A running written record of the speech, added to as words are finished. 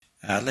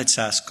Let's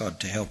ask God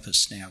to help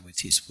us now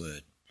with his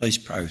word. Please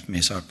pray with me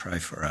as I pray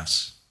for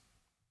us.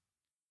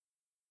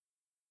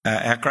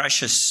 Our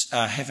gracious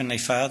Heavenly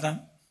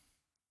Father,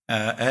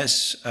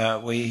 as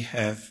we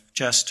have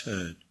just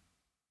heard,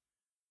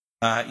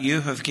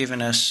 you have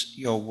given us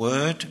your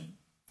word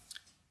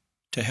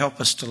to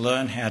help us to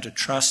learn how to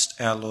trust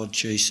our Lord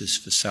Jesus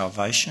for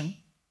salvation,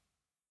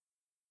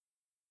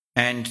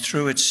 and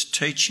through its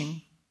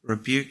teaching,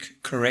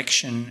 rebuke,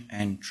 correction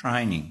and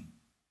training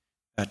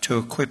to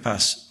equip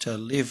us to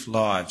live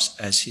lives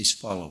as his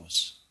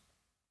followers.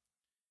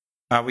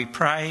 We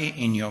pray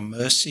in your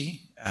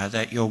mercy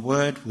that your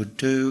word would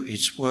do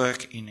its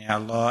work in our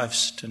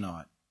lives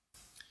tonight.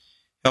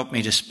 Help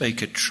me to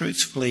speak it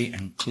truthfully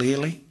and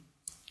clearly,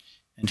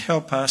 and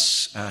help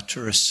us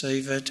to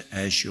receive it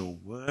as your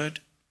word,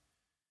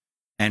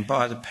 and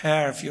by the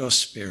power of your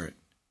Spirit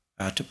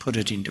to put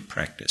it into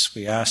practice.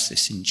 We ask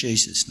this in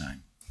Jesus'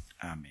 name.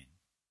 Amen.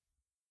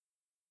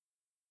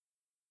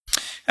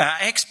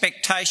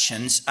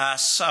 Expectations are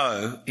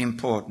so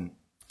important.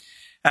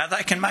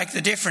 They can make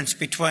the difference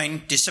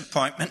between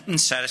disappointment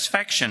and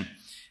satisfaction.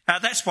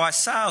 That's why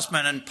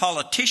salesmen and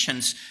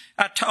politicians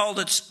are told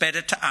it's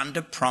better to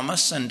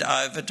under-promise and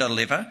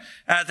over-deliver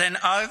than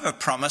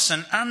over-promise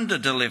and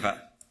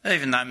under-deliver,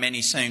 even though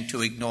many seem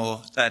to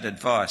ignore that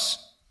advice.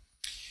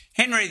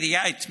 Henry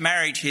VIII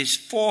married his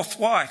fourth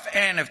wife,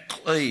 Anne of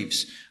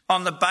Cleves,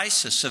 on the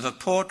basis of a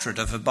portrait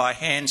of her by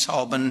Hans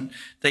Holbein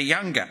the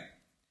Younger.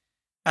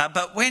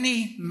 But when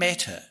he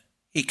met her,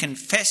 he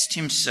confessed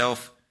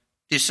himself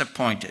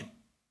disappointed.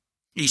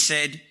 He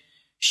said,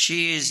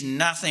 "She is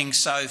nothing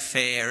so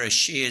fair as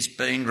she has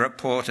been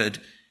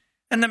reported,"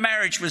 and the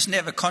marriage was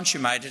never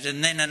consummated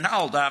and then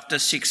annulled after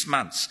 6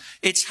 months.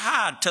 It's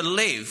hard to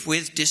live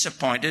with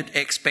disappointed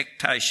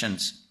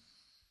expectations.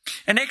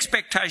 And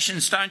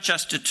expectations don't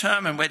just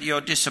determine whether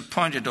you're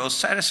disappointed or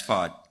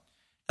satisfied.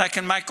 They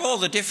can make all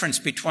the difference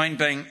between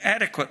being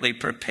adequately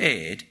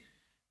prepared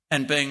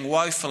and being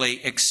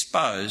woefully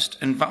exposed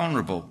and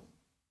vulnerable.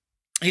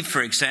 If,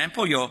 for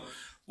example, you're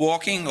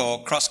walking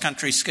or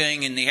cross-country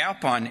skiing in the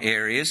alpine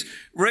areas,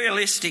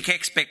 realistic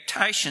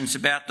expectations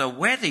about the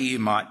weather you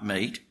might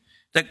meet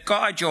that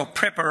guide your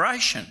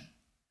preparation,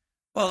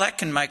 well, that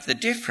can make the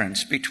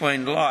difference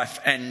between life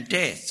and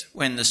death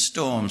when the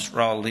storms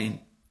roll in.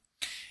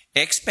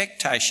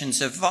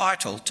 Expectations are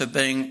vital to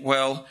being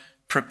well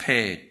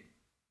prepared.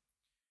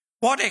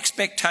 What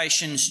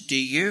expectations do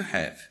you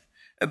have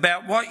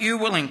about what you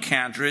will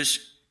encounter as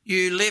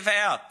you live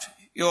out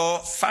your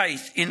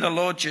faith in the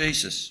Lord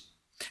Jesus,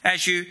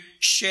 as you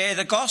share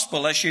the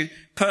gospel, as you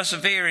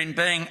persevere in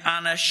being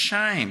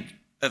unashamed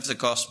of the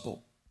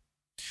gospel?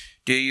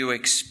 Do you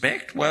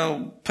expect,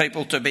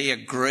 people to be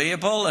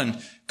agreeable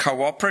and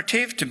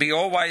cooperative, to be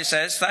always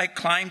as they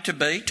claim to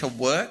be, to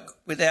work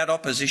without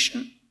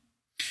opposition?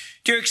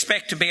 Do you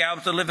expect to be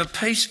able to live a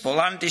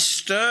peaceful,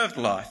 undisturbed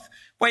life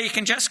where you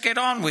can just get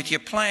on with your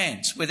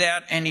plans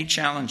without any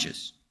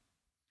challenges?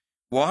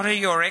 What are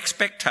your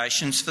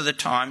expectations for the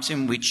times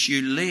in which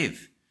you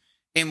live,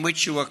 in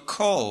which you are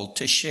called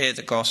to share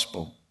the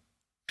gospel?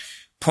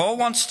 Paul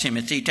wants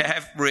Timothy to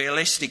have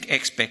realistic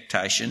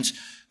expectations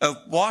of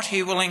what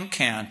he will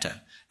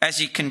encounter as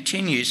he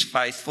continues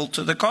faithful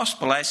to the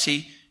gospel, as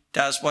he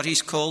does what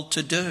he's called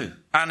to do,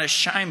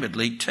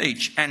 unashamedly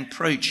teach and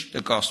preach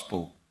the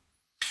gospel.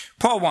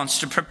 Paul wants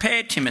to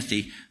prepare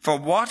Timothy for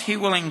what he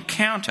will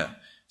encounter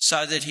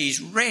so that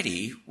he's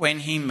ready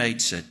when he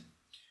meets it.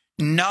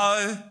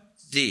 Know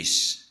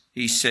this,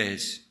 he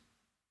says.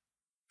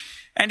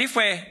 And if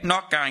we're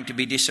not going to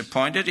be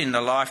disappointed in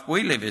the life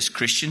we live as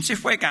Christians,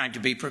 if we're going to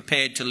be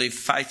prepared to live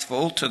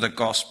faithful to the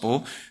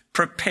gospel,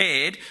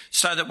 prepared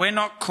so that we're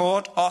not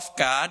caught off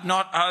guard,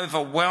 not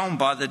overwhelmed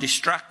by the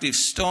destructive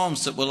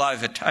storms that will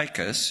overtake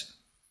us,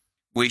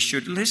 we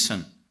should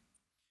listen.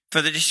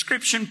 For the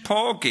description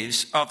Paul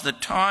gives of the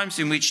times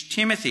in which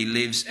Timothy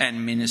lives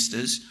and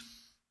ministers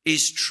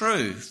is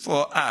true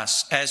for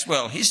us as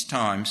well. His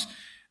times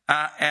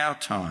are our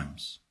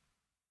times.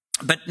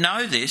 But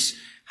know this,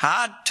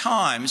 hard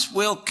times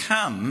will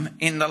come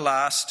in the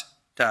last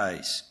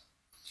days.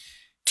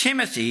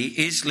 Timothy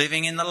is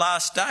living in the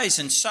last days,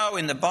 and so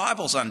in the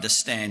Bible's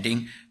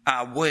understanding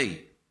are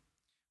we.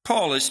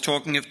 Paul is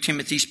talking of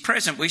Timothy's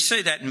present. We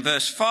see that in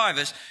verse 5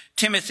 as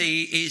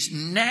Timothy is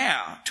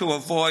now to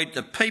avoid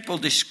the people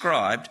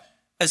described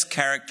as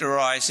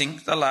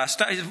characterising the last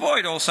days.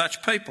 Avoid all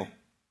such people.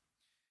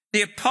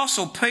 The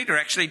Apostle Peter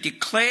actually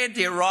declared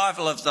the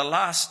arrival of the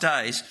last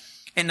days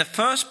in the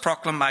first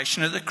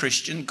proclamation of the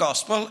Christian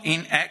gospel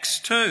in Acts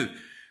 2,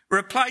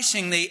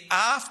 replacing the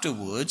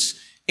afterwards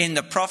in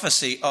the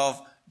prophecy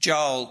of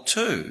Joel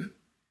 2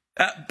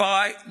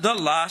 by the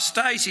last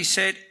days. He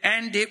said,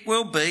 "And it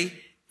will be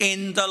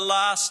in the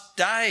last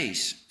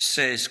days,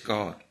 says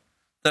God,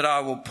 that I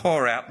will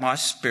pour out my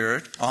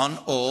Spirit on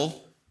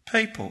all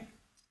people."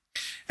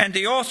 And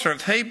the author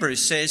of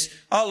Hebrews says,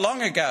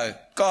 long ago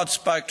God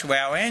spoke to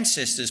our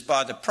ancestors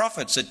by the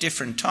prophets at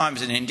different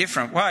times and in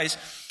different ways,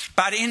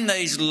 but in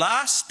these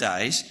last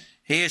days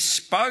he has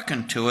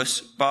spoken to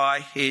us by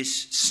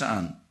his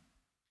Son.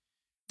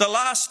 The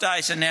last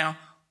days are now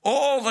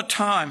all the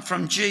time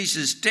from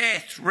Jesus'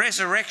 death,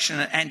 resurrection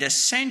and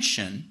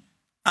ascension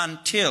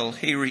until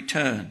he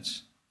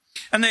returns.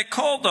 And they're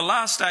called the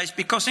last days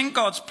because in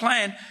God's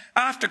plan,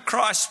 after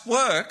Christ's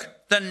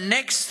work, the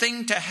next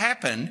thing to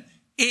happen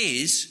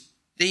is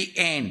the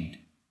end.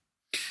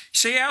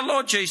 See, our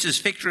Lord Jesus'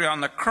 victory on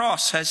the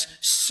cross has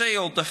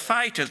sealed the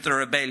fate of the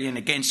rebellion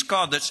against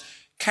God that's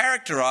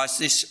characterised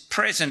this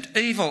present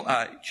evil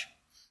age.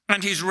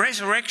 And his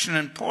resurrection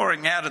and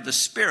pouring out of the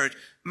Spirit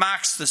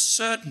marks the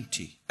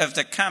certainty of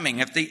the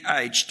coming of the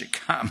age to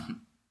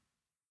come.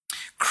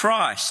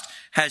 Christ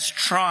has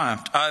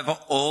triumphed over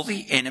all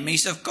the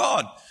enemies of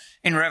God.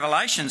 In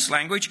Revelation's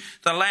language,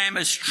 the Lamb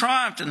has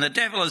triumphed and the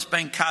devil has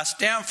been cast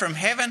down from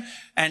heaven,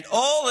 and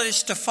all that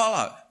is to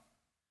follow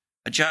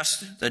are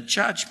just the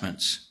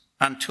judgments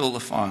until the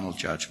final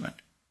judgment.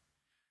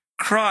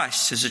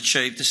 Christ has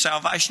achieved the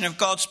salvation of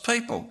God's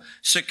people,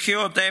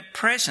 secured their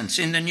presence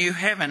in the new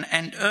heaven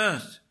and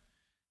earth,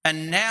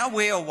 and now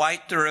we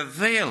await the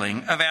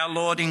revealing of our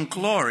Lord in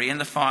glory in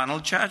the final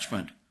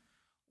judgment.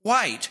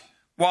 Wait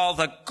while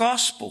the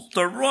gospel,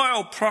 the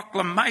royal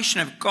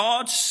proclamation of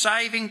God's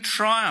saving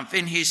triumph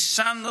in his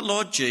Son, the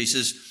Lord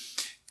Jesus,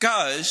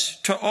 goes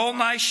to all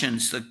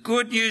nations. The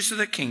good news of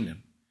the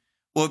kingdom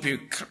will be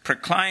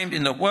proclaimed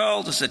in the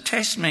world as a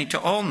testimony to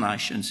all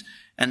nations,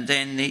 and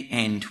then the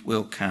end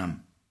will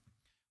come.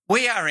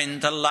 We are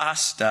in the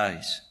last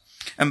days,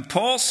 and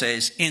Paul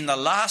says in the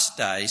last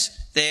days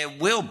there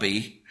will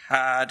be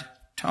hard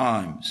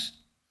times.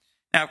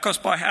 Now, of course,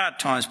 by hard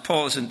times,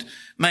 Paul isn't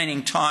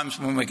meaning times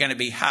when we're going to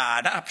be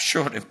hard up,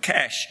 short of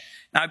cash.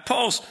 No,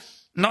 Paul's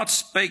not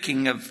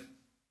speaking of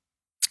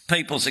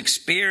people's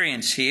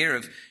experience here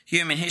of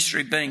human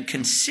history being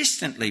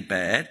consistently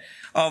bad,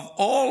 of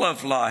all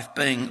of life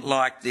being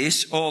like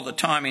this all the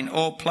time in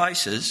all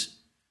places,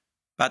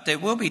 but there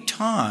will be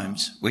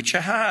times which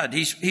are hard.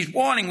 He's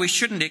warning we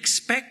shouldn't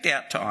expect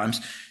our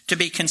times to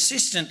be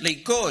consistently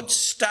good,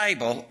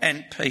 stable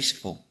and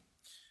peaceful.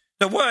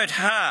 The word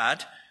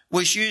hard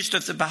was used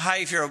of the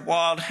behaviour of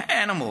wild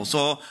animals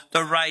or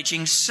the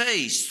raging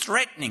seas,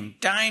 threatening,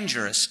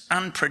 dangerous,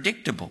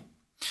 unpredictable.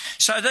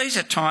 So these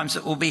are times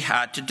that will be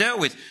hard to deal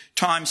with,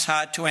 times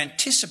hard to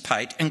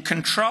anticipate and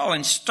control.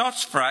 In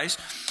Stott's phrase,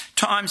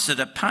 times that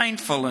are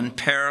painful and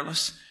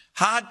perilous,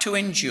 hard to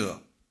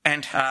endure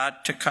and hard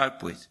to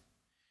cope with.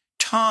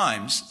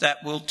 Times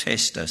that will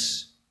test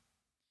us.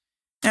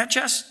 Now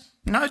just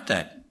note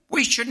that.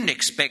 We shouldn't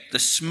expect the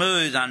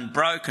smooth,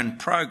 unbroken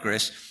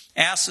progress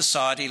our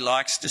society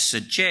likes to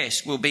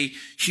suggest will be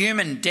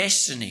human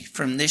destiny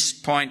from this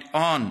point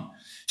on.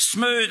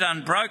 Smooth,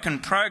 unbroken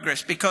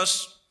progress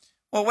because,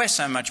 well, we're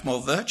so much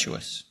more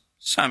virtuous,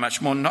 so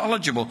much more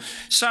knowledgeable,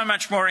 so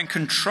much more in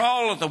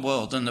control of the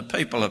world than the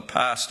people of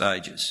past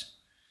ages.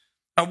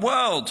 A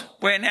world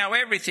where now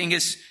everything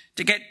is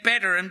to get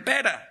better and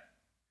better.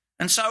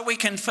 And so we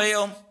can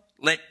feel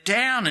let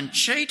down and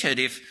cheated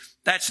if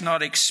that's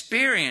not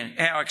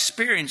our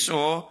experience,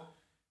 or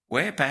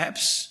where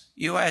perhaps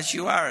you as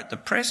you are at the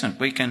present,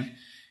 we can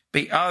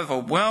be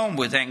overwhelmed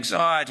with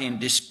anxiety and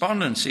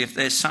despondency if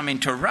there's some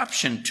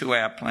interruption to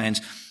our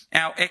plans,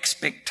 our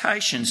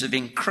expectations of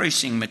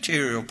increasing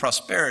material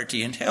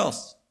prosperity and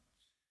health.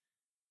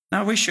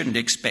 No, we shouldn't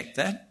expect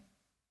that.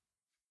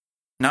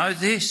 Know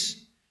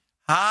this,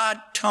 hard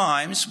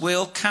times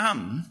will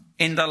come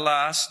in the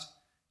last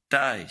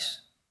days.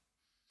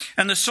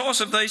 And the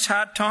source of these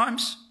hard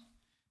times?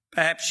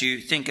 Perhaps you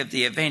think of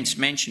the events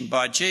mentioned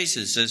by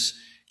Jesus as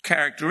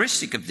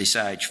characteristic of this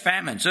age: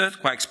 famines,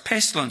 earthquakes,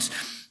 pestilence,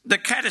 the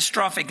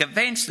catastrophic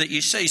events that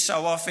you see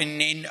so often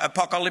in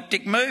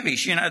apocalyptic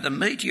movies. You know, the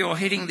meteor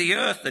hitting the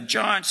earth, the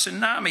giant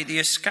tsunami, the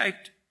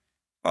escaped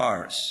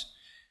virus.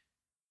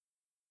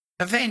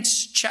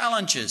 Events,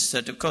 challenges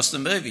that, of course, the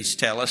movies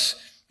tell us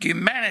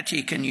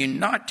humanity can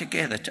unite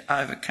together to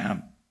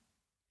overcome.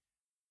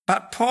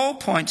 But Paul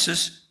points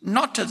us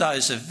not to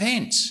those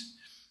events,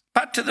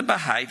 but to the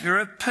behaviour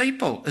of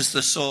people as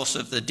the source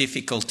of the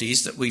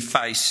difficulties that we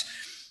face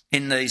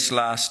in these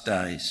last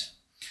days.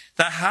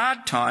 The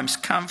hard times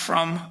come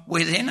from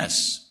within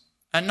us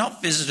and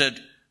not visited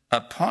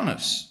upon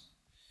us.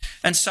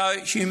 And so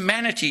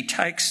humanity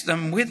takes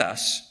them with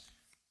us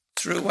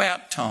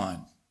throughout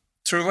time,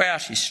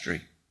 throughout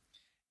history.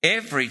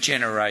 Every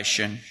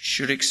generation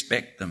should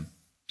expect them.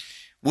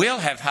 We'll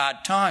have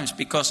hard times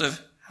because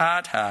of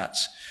hard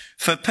hearts.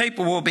 For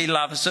people will be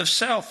lovers of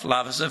self,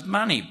 lovers of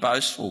money,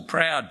 boastful,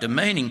 proud,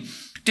 demeaning,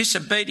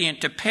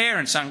 disobedient to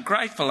parents,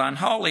 ungrateful,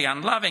 unholy,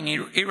 unloving,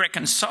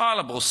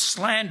 irreconcilable,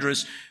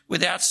 slanderers,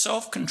 without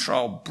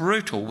self-control,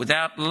 brutal,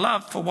 without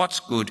love for what's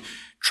good,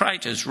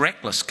 traitors,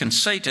 reckless,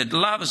 conceited,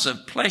 lovers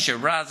of pleasure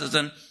rather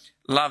than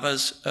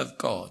lovers of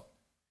God.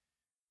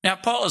 Now,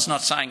 Paul is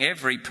not saying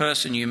every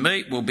person you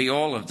meet will be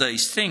all of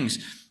these things,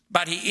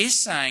 but he is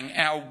saying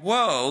our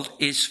world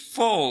is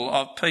full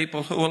of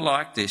people who are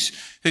like this,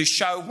 who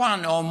show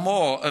one or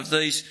more of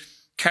these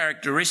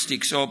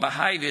characteristics or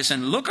behaviours,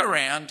 and look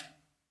around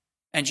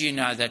and you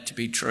know that to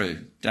be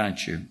true,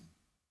 don't you?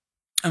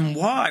 And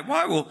why?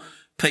 Why will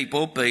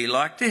people be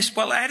like this?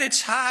 Well, at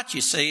its heart,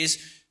 you see,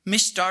 is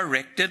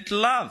misdirected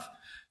love.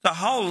 The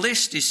whole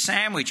list is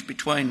sandwiched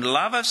between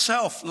love of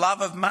self,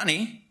 love of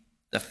money,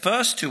 the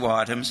first two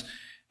items,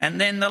 and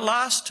then the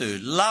last two,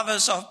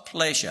 lovers of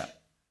pleasure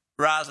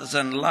rather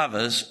than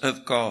lovers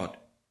of God.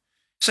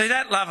 See,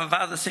 that love of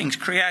other things,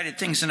 created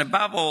things, and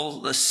above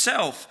all, the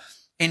self,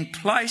 in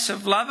place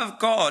of love of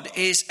God,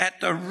 is at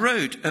the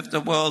root of the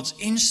world's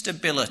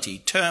instability,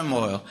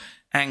 turmoil,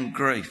 and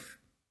grief.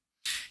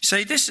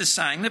 See, this is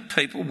saying that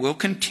people will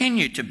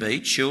continue to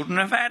be children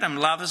of Adam,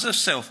 lovers of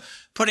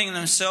self, putting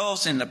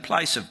themselves in the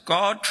place of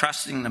God,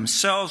 trusting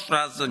themselves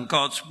rather than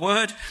God's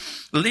word,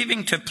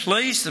 living to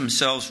please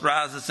themselves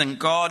rather than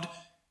God,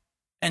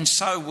 and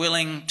so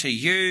willing to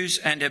use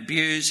and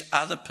abuse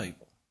other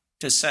people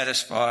to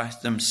satisfy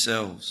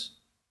themselves.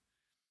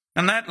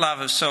 And that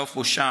love of self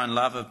will show in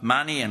love of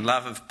money and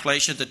love of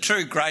pleasure, the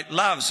true great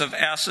loves of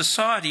our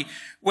society,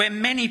 where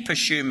many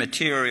pursue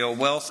material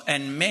wealth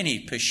and many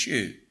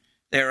pursue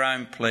their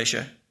own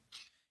pleasure.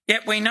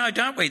 Yet we know,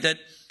 don't we, that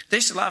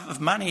this love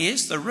of money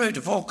is the root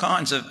of all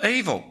kinds of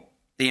evil.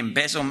 The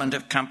embezzlement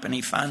of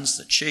company funds,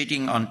 the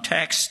cheating on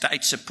tax,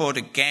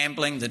 state-supported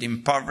gambling that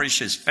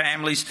impoverishes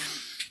families,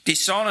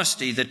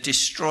 dishonesty that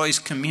destroys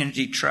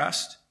community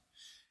trust.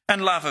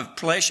 And love of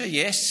pleasure,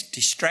 yes,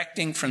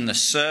 distracting from the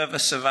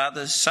service of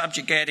others,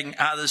 subjugating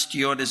others to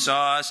your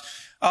desires.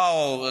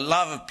 Oh,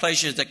 love of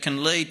pleasure that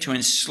can lead to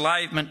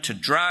enslavement to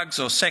drugs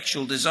or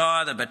sexual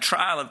desire, the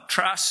betrayal of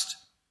trust.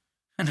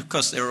 And of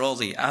course there are all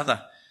the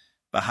other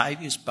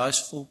behaviours,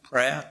 boastful,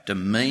 proud,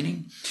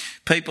 demeaning,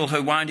 people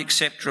who won't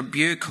accept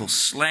rebuke or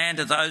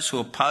slander those who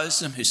oppose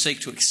them, who seek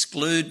to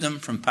exclude them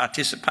from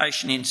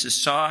participation in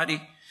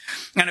society.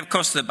 And of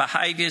course the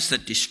behaviours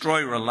that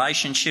destroy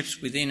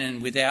relationships within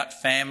and without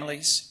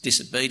families,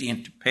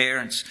 disobedient to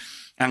parents,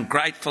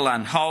 ungrateful,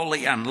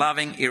 unholy,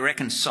 unloving,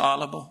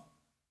 irreconcilable.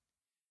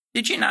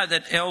 Did you know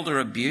that elder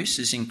abuse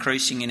is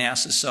increasing in our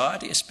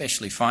society,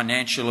 especially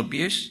financial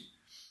abuse?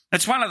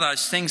 It's one of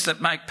those things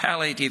that make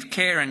palliative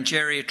care and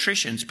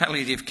geriatricians,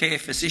 palliative care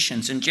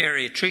physicians and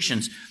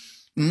geriatricians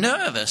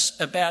nervous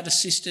about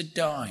assisted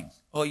dying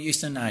or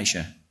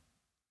euthanasia.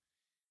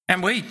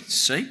 And we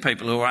see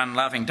people who are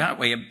unloving, don't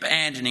we?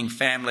 Abandoning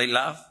family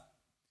love,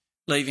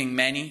 leaving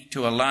many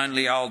to a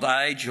lonely old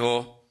age,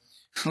 or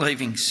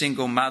leaving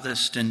single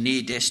mothers to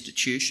near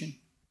destitution.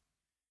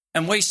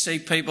 And we see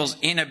people's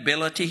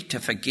inability to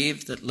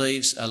forgive that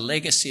leaves a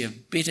legacy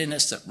of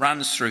bitterness that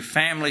runs through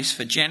families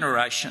for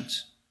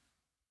generations.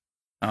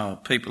 Oh,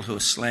 people who are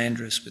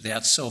slanderous,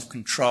 without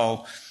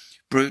self-control,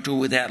 brutal,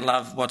 without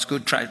love, what's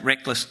good trait,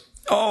 reckless.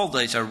 All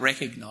these are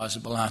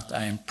recognisable, aren't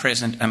they, and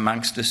present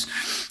amongst us.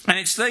 And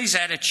it's these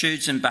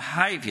attitudes and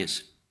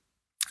behaviours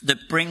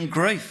that bring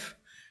grief,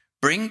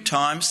 bring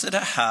times that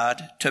are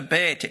hard to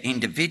bear to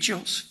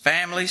individuals,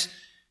 families,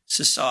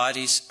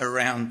 societies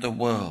around the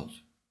world.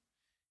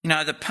 You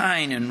know, the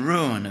pain and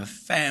ruin of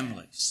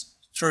families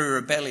through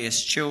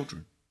rebellious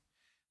children,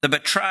 the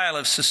betrayal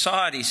of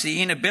societies,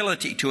 the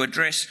inability to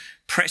address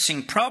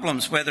pressing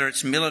problems, whether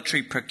it's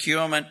military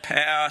procurement,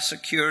 power,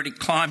 security,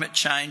 climate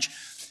change,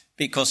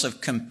 because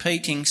of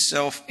competing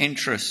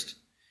self-interest.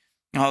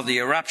 Oh, the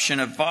eruption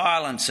of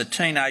violence, a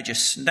teenager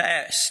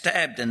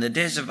stabbed, and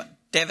the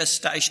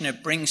devastation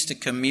it brings to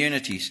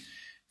communities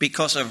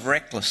because of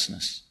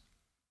recklessness.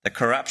 The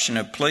corruption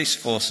of police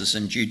forces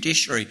and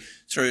judiciary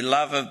through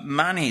love of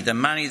money, the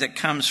money that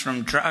comes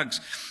from drugs.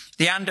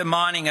 The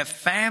undermining of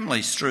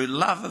families through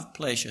love of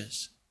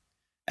pleasures.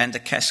 And the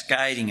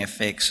cascading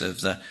effects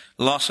of the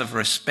loss of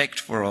respect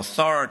for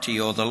authority,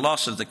 or the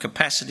loss of the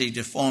capacity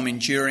to form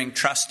enduring,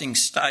 trusting,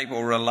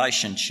 stable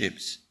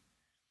relationships.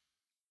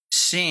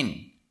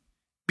 Sin,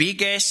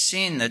 big S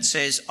sin that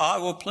says, I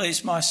will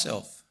please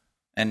myself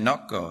and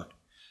not God.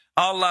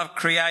 I'll love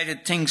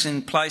created things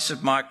in place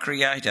of my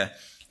Creator,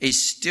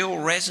 is still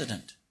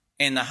resident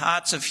in the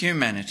hearts of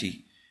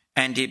humanity,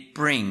 and it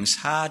brings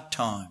hard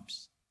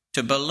times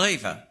to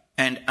believer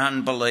and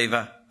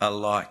unbeliever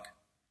alike.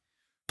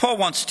 Paul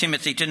wants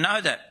Timothy to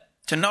know that,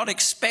 to not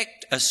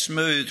expect a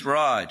smooth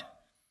ride,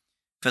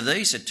 for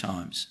these are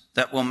times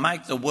that will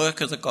make the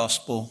work of the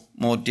gospel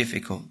more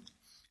difficult.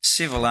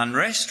 Civil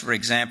unrest, for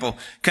example,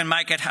 can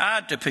make it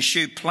hard to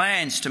pursue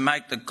plans to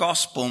make the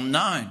gospel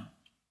known.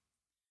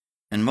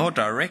 And more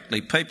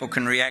directly, people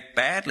can react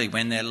badly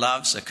when their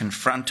loves are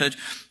confronted,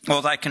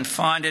 or they can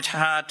find it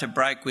hard to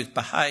break with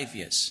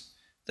behaviours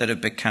that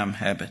have become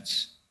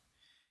habits.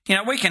 You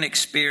know, we can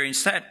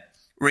experience that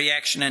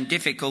reaction and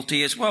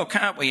difficulty as well,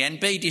 can't we? And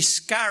be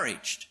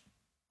discouraged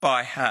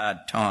by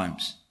hard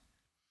times.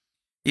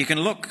 You can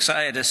look,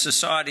 say, at a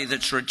society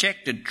that's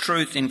rejected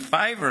truth in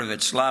favour of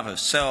its love of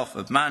self,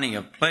 of money,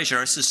 of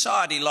pleasure, a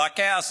society like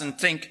ours, and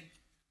think,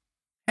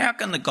 how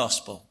can the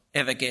gospel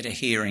ever get a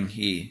hearing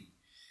here?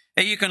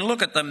 Or you can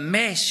look at the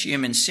mess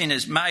human sin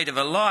has made of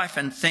a life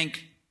and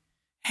think,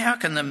 how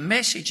can the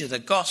message of the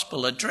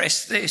gospel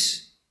address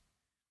this?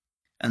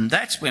 And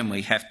that's when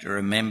we have to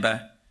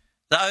remember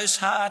those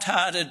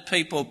hard-hearted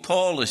people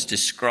Paul is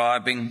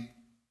describing,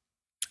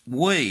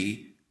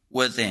 we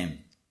were them.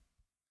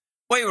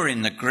 We were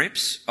in the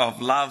grips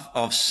of love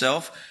of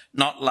self,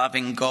 not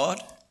loving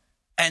God,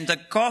 and the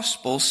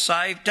gospel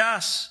saved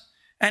us,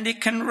 and it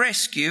can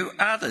rescue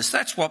others.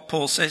 That's what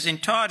Paul says in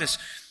Titus.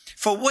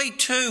 For we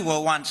too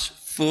were once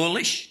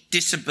foolish,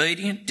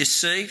 disobedient,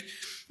 deceived,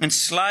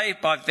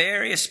 enslaved by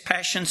various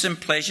passions and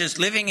pleasures,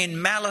 living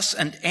in malice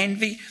and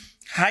envy,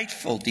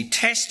 hateful,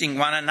 detesting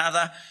one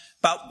another.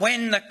 But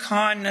when the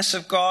kindness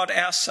of God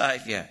our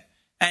Saviour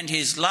and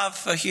his love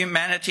for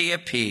humanity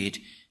appeared,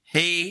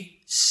 he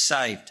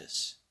saved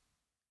us.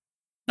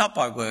 Not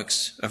by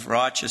works of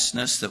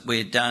righteousness that we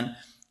had done,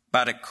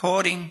 but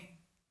according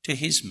to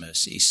his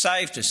mercy. He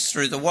saved us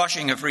through the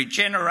washing of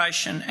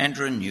regeneration and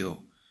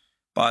renewal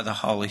by the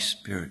Holy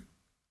Spirit.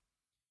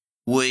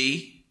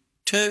 We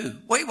too,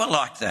 we were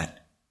like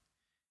that.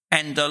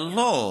 And the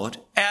Lord,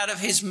 out of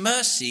his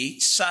mercy,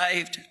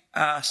 saved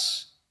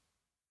us.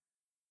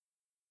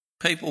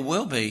 People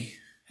will be,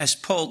 as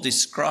Paul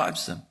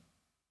describes them,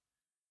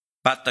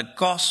 but the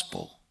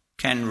gospel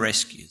can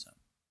rescue them.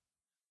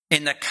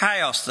 In the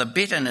chaos, the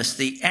bitterness,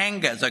 the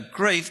anger, the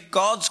grief,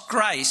 God's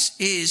grace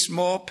is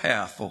more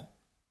powerful.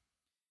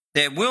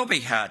 There will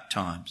be hard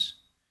times,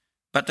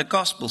 but the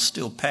gospel's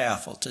still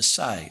powerful to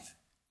save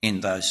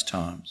in those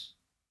times.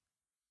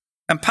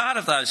 And part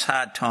of those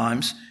hard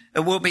times,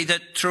 it will be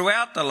that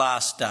throughout the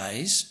last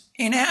days,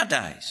 in our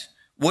days,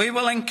 we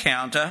will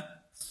encounter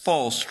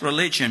false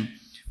religion.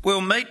 We'll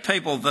meet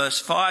people, verse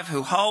 5,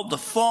 who hold the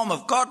form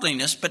of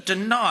godliness but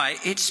deny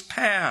its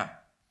power.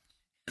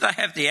 They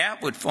have the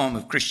outward form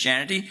of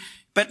Christianity,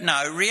 but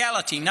no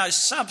reality, no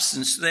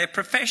substance to their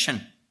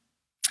profession.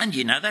 And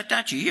you know that,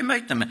 don't you? You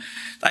meet them.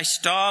 They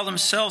style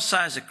themselves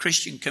as a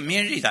Christian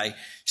community. They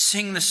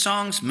sing the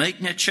songs, meet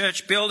in a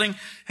church building,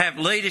 have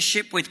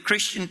leadership with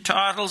Christian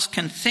titles,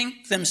 can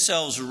think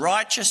themselves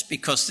righteous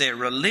because they're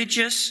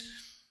religious.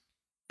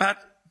 But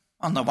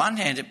on the one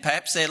hand,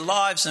 perhaps their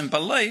lives and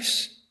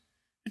beliefs,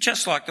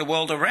 just like the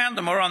world around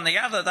them, or on the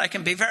other, they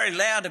can be very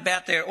loud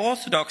about their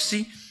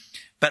orthodoxy,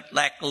 but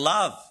lack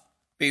love,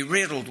 be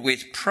riddled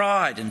with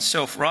pride and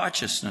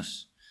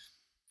self-righteousness.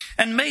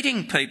 And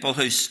meeting people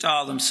who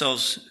style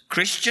themselves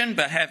Christian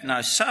but have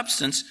no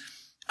substance,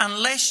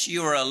 unless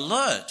you're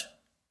alert,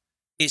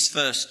 is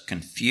first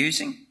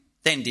confusing,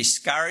 then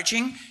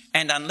discouraging,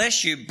 and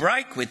unless you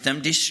break with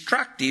them,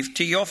 destructive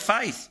to your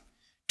faith,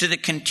 to the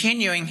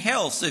continuing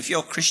health of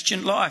your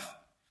Christian life.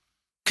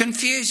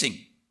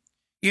 Confusing.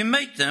 You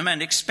meet them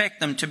and expect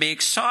them to be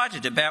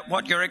excited about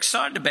what you're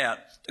excited about,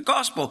 the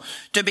gospel,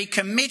 to be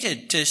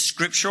committed to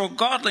scriptural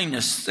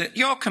godliness that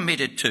you're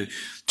committed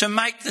to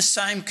make the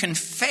same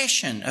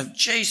confession of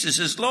Jesus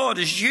as Lord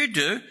as you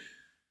do.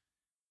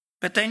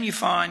 But then you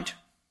find,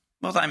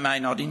 well, they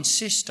may not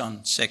insist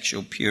on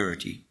sexual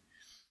purity,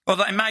 or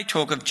they may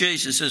talk of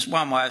Jesus as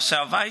one way of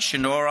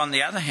salvation, or on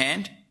the other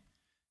hand,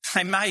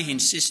 they may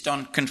insist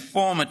on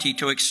conformity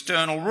to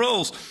external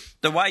rules,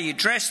 the way you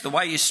dress, the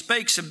way you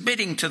speak,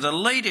 submitting to the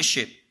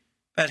leadership,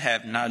 but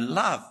have no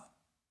love,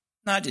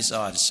 no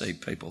desire to see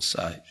people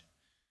saved.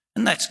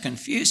 And that's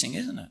confusing,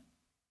 isn't it?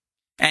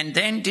 And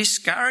then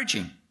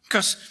discouraging,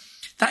 because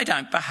they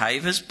don't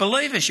behave as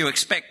believers. You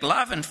expect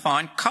love and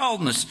find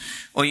coldness,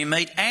 or you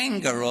meet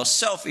anger or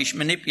selfish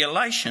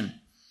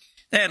manipulation.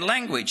 Their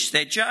language,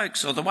 their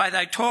jokes, or the way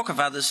they talk of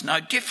others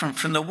no different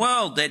from the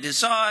world, their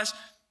desires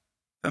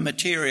for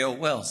material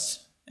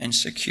wealth and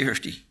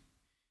security.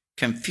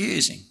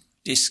 Confusing,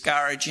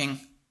 discouraging,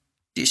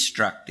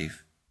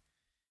 destructive.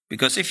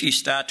 Because if you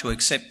start to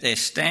accept their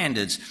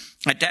standards,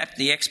 adapt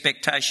the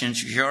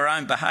expectations of your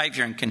own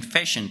behaviour and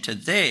confession to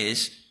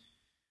theirs,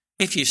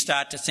 if you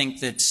start to think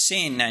that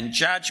sin and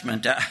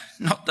judgment are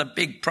not the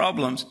big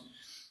problems,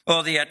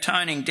 or the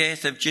atoning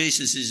death of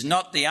Jesus is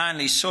not the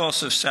only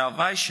source of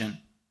salvation,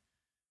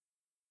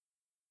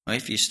 or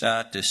if you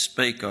start to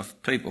speak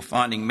of people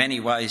finding many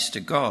ways to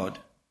God,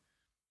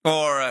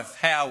 or of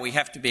how we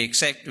have to be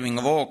accepting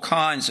of all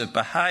kinds of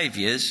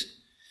behaviours,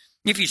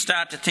 if you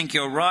start to think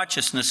your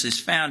righteousness is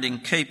found in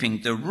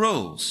keeping the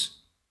rules,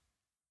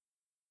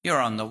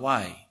 you're on the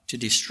way to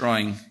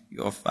destroying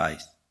your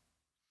faith.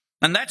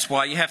 And that's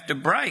why you have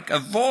to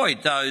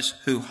avoid those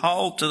who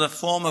hold to the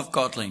form of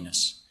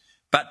godliness,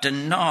 but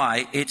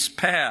deny its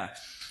power.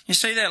 You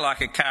see, they're like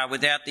a car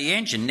without the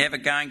engine, never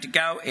going to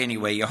go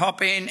anywhere. You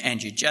hop in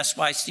and you're just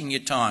wasting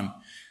your time.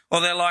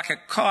 Or they're like a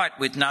kite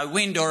with no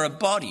wind, or a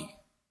body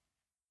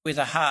with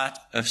a heart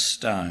of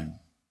stone.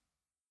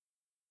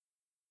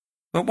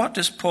 But what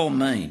does Paul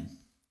mean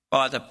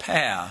by the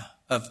power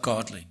of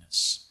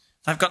godliness?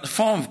 They've got the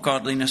form of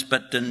godliness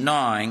but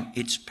denying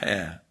its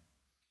power.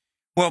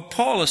 Well,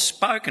 Paul has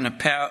spoken of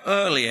power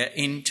earlier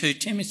in 2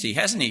 Timothy,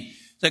 hasn't he?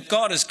 That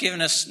God has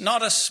given us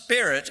not a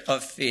spirit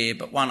of fear,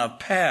 but one of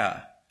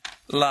power,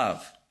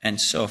 love and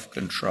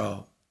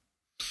self-control.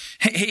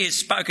 He has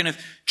spoken of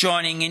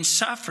joining in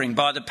suffering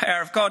by the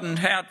power of God, and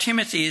how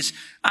Timothy is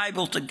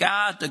able to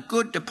guard the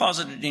good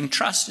deposited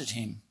entrusted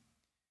him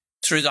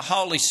through the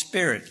Holy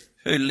Spirit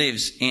who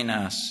lives in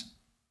us.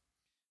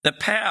 The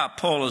power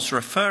Paul is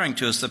referring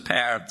to is the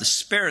power of the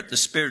Spirit. The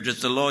Spirit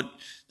is the Lord.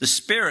 The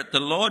Spirit the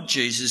Lord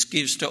Jesus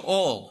gives to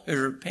all who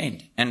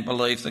repent and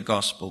believe the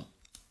gospel.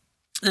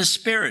 The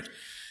Spirit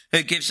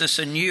who gives us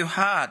a new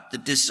heart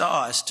that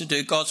desires to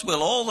do God's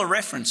will. All the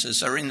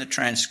references are in the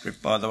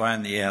transcript, by the way,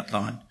 in the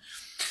outline.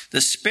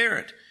 The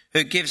Spirit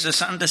who gives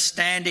us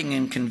understanding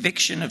and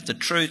conviction of the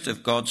truth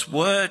of God's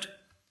word.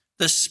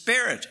 The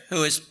Spirit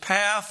who is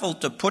powerful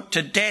to put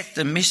to death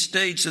the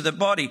misdeeds of the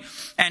body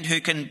and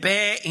who can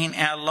bear in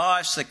our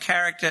lives the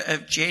character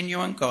of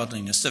genuine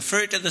godliness. The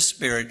fruit of the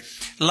Spirit: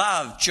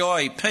 love,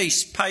 joy,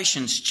 peace,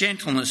 patience,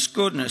 gentleness,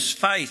 goodness,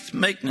 faith,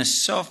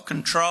 meekness,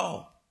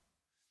 self-control.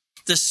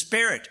 The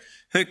Spirit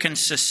who can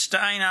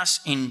sustain us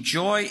in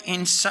joy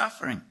in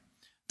suffering.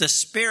 The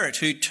Spirit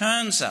who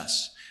turns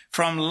us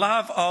from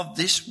love of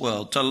this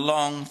world to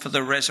long for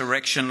the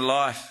resurrection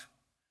life.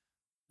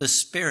 The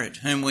Spirit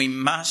whom we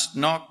must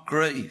not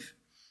grieve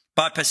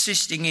by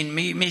persisting in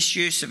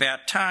misuse of our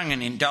tongue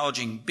and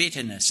indulging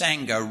bitterness,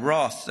 anger,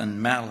 wrath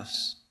and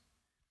malice.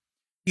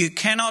 You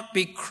cannot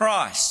be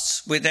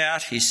Christ's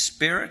without his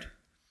Spirit,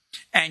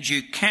 and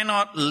you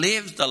cannot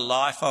live the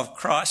life of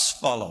Christ's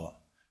follower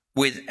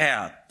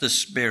without the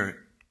Spirit.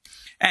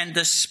 And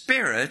the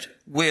Spirit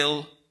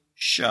will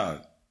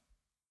show.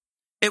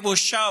 It will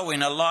show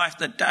in a life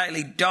that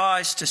daily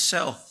dies to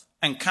self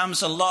and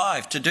comes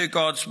alive to do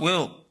God's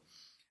will.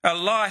 A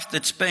life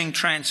that's being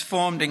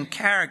transformed in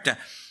character.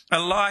 A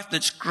life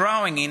that's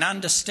growing in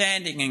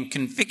understanding and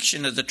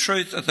conviction of the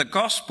truth of the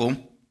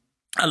gospel.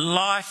 A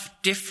life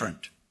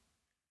different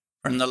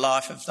from the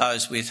life of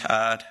those with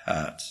hard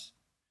hearts.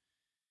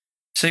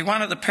 See,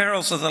 one of the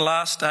perils of the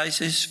last days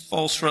is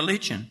false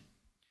religion.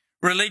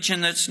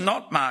 Religion that's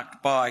not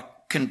marked by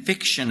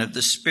conviction of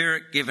the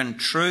Spirit-given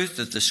truth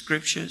of the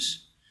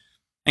Scriptures,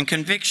 and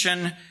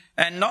conviction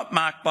and not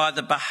marked by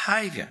the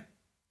behaviour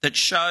that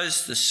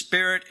shows the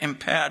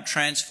Spirit-empowered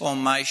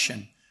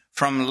transformation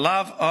from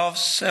love of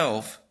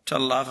self to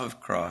love of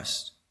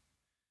Christ.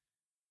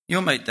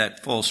 You'll meet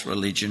that false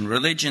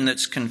religion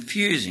that's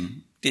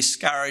confusing,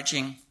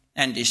 discouraging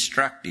and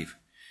destructive.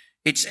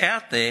 It's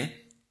out there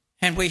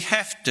and we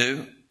have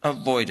to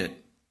avoid it.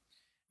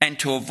 And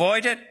to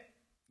avoid it,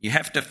 you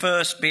have to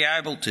first be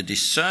able to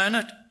discern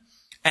it,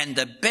 and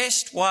the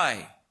best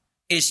way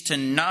is to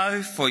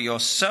know for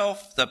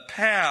yourself the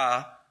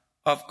power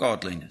of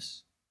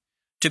godliness,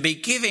 to be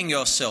giving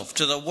yourself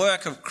to the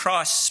work of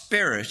Christ's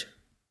Spirit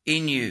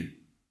in you,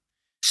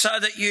 so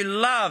that you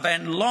love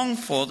and long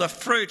for the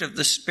fruit of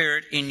the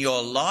Spirit in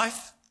your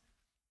life,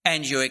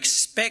 and you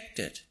expect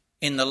it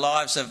in the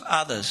lives of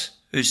others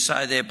who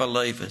say they're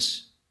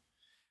believers,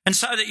 and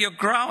so that you're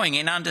growing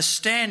in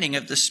understanding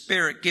of the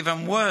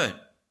Spirit-given word,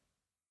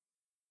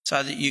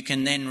 so that you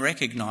can then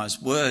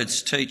recognise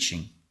words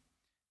teaching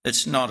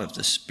that's not of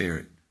the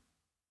Spirit.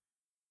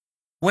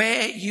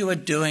 Where you are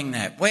doing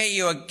that, where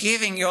you are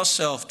giving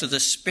yourself to the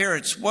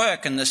Spirit's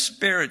work and the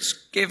Spirit's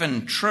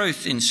given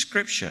truth in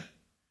Scripture,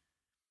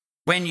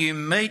 when you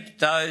meet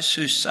those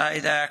who say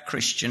they are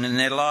Christian and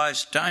their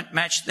lives don't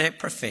match their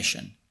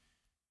profession,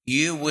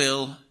 you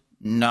will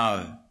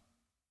know.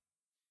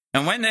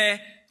 And when their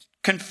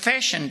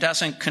confession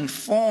doesn't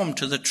conform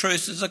to the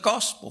truth of the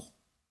gospel,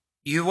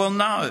 you will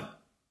know.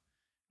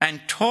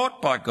 And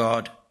taught by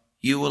God,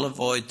 you will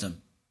avoid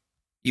them.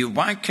 You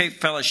won't keep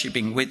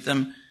fellowshipping with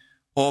them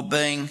or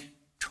being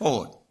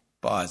taught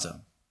by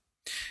them.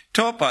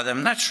 Taught by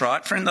them, that's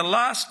right, for in the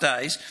last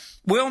days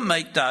we'll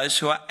meet those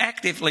who are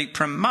actively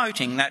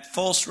promoting that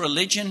false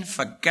religion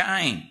for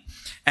gain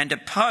and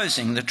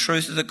opposing the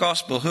truth of the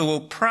gospel, who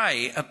will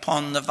prey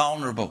upon the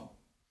vulnerable.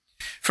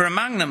 For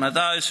among them are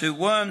those who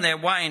worm their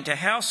way into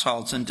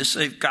households and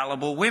deceive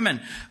gullible women,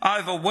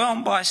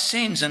 overwhelmed by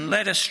sins and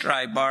led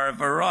astray by a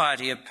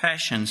variety of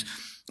passions,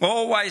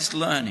 always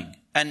learning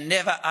and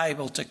never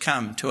able to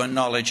come to a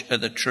knowledge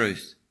of the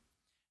truth.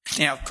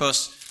 Now, of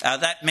course,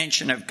 that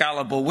mention of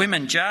gullible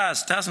women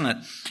jars, doesn't it,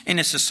 in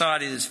a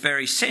society that's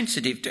very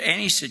sensitive to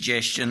any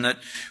suggestion that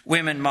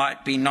women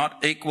might be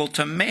not equal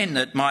to men,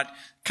 that might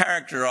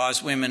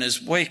characterise women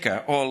as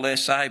weaker or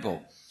less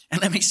able.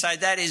 And let me say,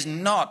 that is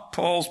not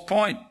Paul's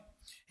point.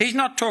 He's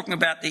not talking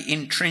about the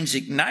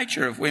intrinsic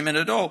nature of women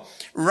at all.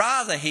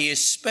 Rather, he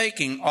is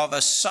speaking of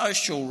a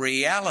social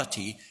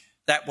reality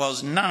that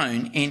was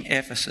known in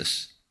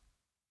Ephesus.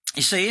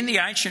 You see, in the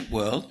ancient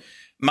world,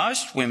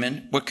 most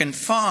women were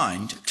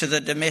confined to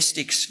the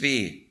domestic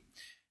sphere.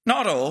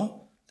 Not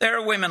all. There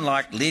are women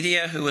like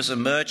Lydia, who was a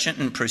merchant,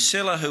 and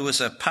Priscilla, who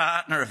was a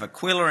partner of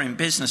Aquila in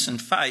business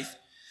and faith.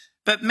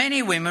 But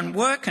many women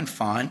were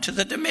confined to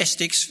the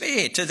domestic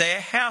sphere, to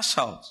their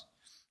households,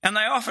 and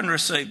they often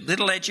received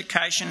little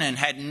education and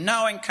had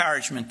no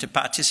encouragement to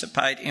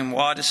participate in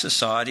wider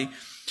society,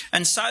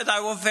 and so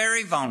they were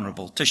very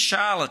vulnerable to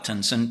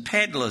charlatans and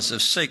peddlers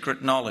of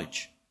secret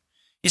knowledge.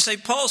 You see,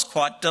 Paul's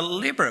quite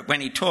deliberate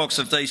when he talks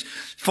of these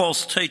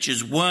false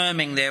teachers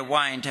worming their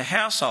way into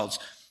households.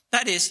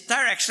 That is,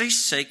 they're actually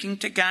seeking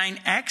to gain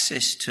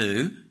access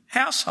to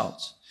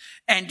households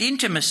and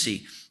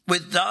intimacy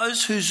with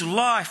those whose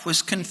life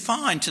was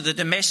confined to the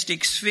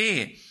domestic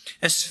sphere,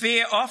 a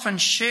sphere often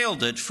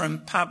shielded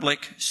from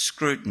public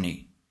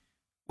scrutiny,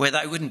 where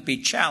they wouldn't be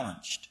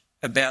challenged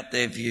about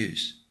their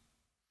views.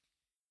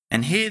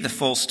 And here the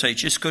false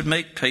teachers could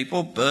meet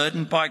people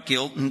burdened by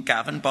guilt and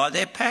governed by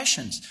their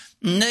passions,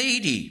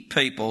 needy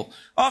people,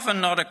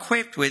 often not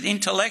equipped with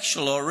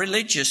intellectual or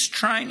religious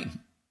training.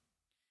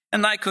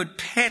 And they could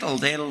peddle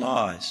their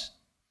lies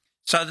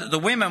so that the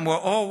women were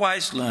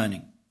always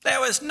learning. There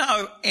was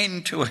no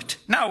end to it,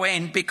 no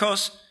end,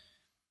 because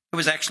it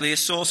was actually a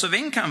source of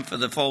income for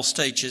the false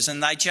teachers,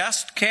 and they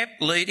just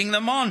kept leading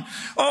them on.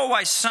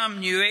 Always some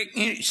new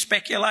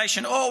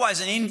speculation,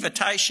 always an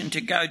invitation to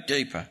go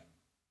deeper.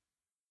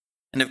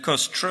 And of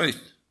course,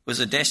 truth was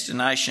a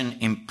destination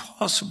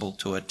impossible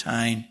to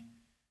attain,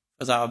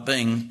 for they were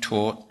being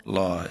taught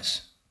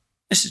lies.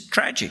 This is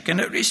tragic,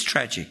 and it is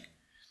tragic.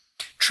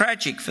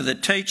 Tragic for the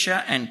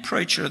teacher and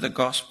preacher of the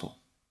gospel.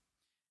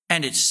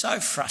 And it's so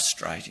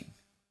frustrating,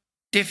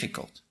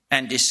 difficult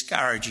and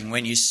discouraging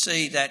when you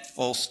see that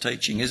false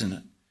teaching, isn't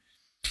it?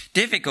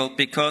 Difficult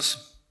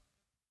because,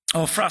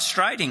 or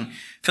frustrating,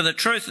 for the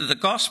truth of the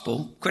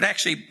gospel could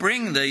actually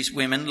bring these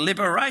women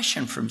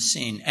liberation from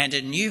sin and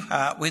a new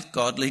heart with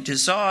godly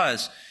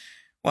desires,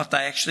 what they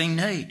actually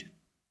need.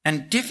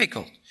 And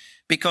difficult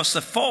because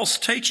the false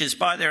teachers,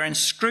 by their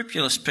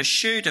unscrupulous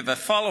pursuit of a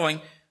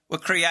following, were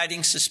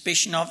creating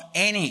suspicion of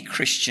any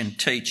Christian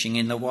teaching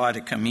in the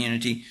wider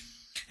community,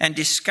 and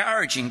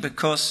discouraging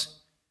because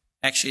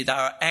actually they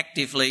were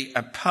actively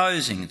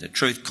opposing the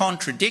truth,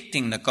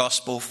 contradicting the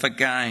gospel for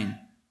gain.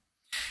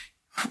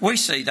 We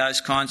see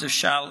those kinds of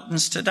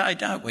charlatans today,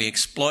 don't we?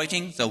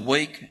 Exploiting the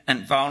weak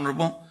and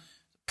vulnerable,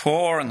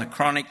 poor and the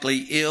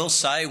chronically ill,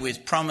 say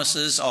with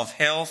promises of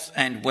health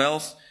and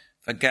wealth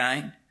for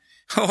gain,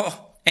 or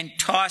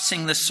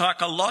enticing the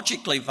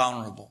psychologically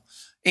vulnerable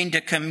into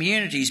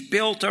communities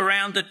built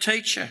around the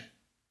teacher,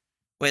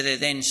 where they're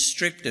then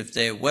stripped of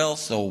their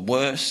wealth or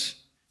worse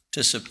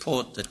to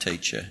support the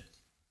teacher.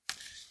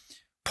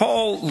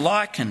 Paul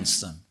likens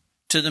them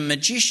to the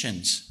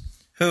magicians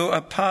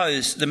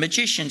the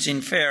magicians in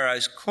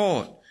Pharaoh's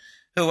court,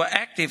 who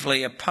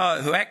actively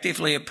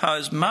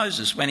opposed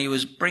Moses when he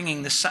was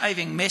bringing the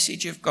saving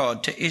message of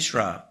God to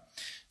Israel,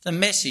 the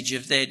message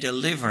of their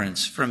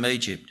deliverance from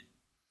Egypt.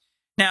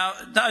 Now,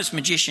 those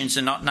magicians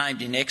are not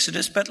named in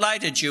Exodus, but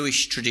later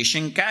Jewish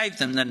tradition gave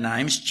them the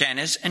names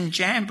Jannes and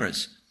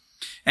Jambres.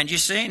 And you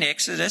see in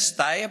Exodus,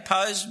 they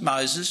opposed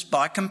Moses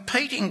by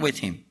competing with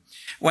him.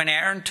 When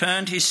Aaron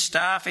turned his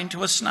staff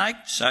into a snake,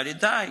 so did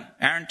they.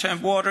 Aaron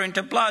turned water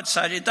into blood,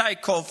 so did they.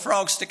 Called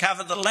frogs to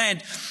cover the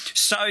land,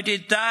 so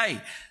did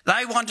they.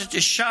 They wanted to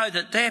show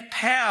that their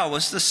power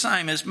was the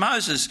same as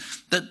Moses,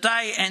 that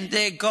they and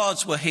their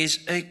gods were his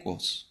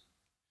equals.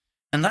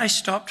 And they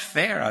stopped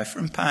Pharaoh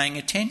from paying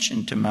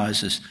attention to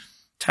Moses,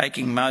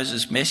 taking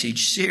Moses'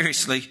 message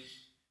seriously.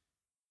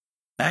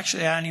 They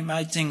actually only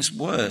made things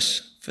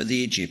worse for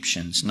the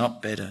Egyptians,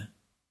 not better.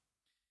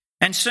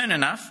 And soon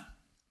enough,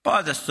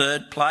 by the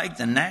third plague,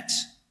 the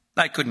gnats,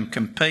 they couldn't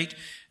compete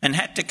and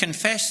had to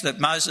confess that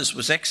Moses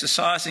was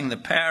exercising the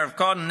power of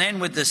God. And then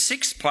with the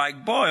sixth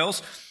plague,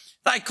 boils,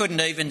 they couldn't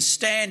even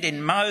stand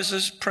in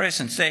Moses'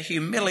 presence. Their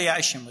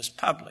humiliation was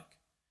public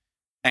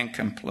and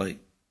complete.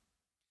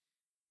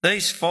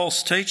 These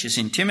false teachers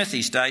in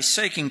Timothy's day,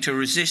 seeking to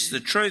resist the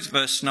truth,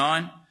 verse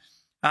 9,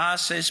 are,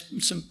 says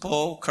St.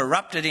 Paul,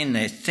 corrupted in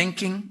their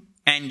thinking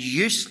and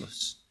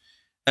useless,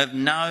 of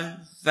no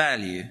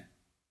value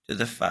to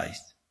the faith.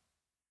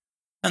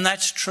 And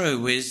that's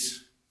true with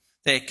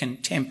their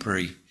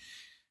contemporary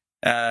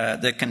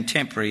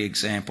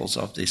examples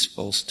of this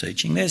false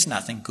teaching. There's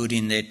nothing good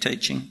in their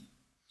teaching,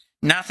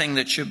 nothing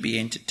that should be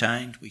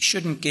entertained. We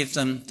shouldn't give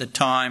them the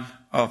time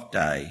of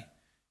day.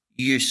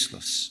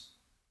 Useless.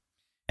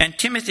 And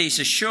Timothy's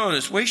assured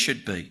us we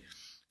should be,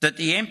 that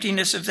the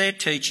emptiness of their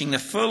teaching, the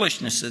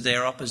foolishness of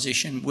their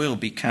opposition will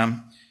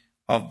become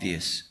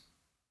obvious.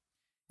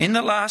 In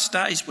the last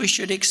days, we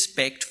should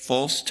expect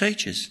false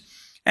teachers,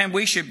 and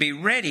we should be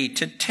ready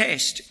to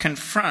test,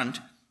 confront,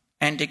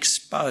 and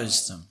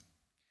expose them.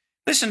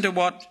 Listen to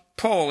what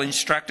Paul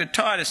instructed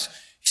Titus.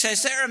 He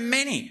says, there are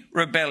many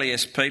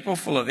rebellious people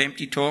full of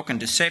empty talk and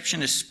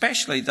deception,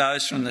 especially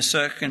those from the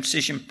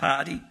circumcision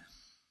party.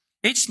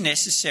 It's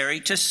necessary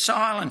to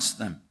silence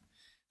them.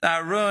 They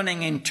are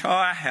ruining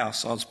entire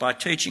households by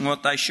teaching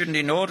what they shouldn't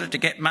in order to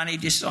get money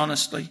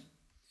dishonestly.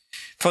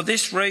 For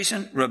this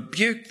reason,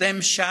 rebuke them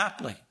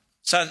sharply,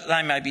 so that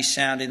they may be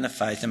sound in the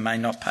faith and may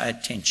not pay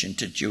attention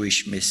to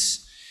Jewish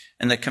myths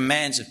and the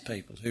commands of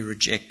people who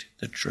reject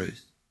the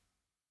truth.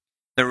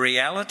 The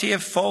reality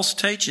of false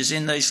teachers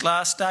in these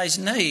last days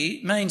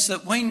means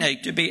that we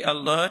need to be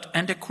alert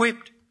and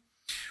equipped.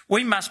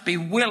 We must be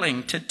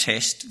willing to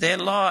test their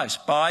lives.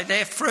 By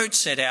their fruit,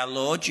 said our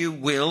Lord, you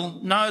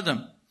will know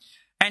them.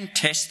 And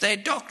test their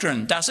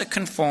doctrine. Does it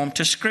conform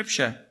to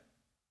Scripture?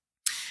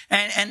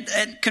 And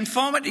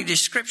conformity to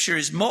Scripture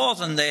is more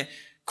than their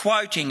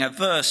quoting a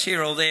verse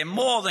here or there,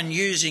 more than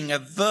using a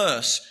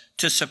verse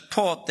to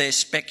support their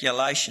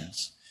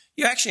speculations.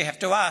 You actually have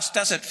to ask,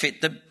 does it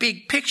fit the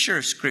big picture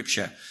of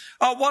Scripture?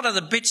 Oh, what are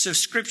the bits of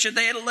Scripture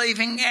they're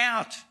leaving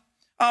out?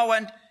 Oh,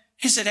 and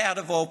is it out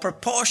of all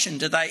proportion?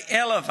 Do they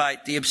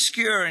elevate the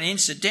obscure and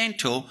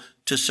incidental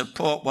to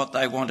support what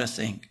they want to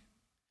think?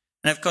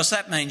 And of course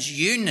that means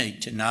you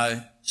need to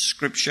know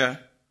Scripture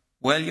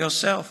well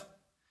yourself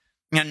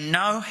and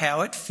know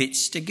how it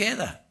fits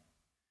together.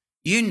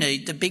 You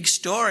need the big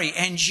story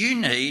and you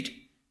need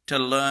to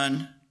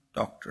learn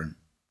doctrine.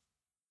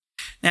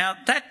 Now,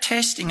 that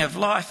testing of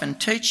life and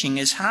teaching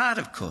is hard,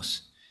 of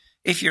course,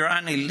 if you're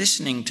only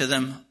listening to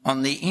them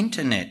on the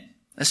internet,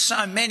 as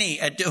so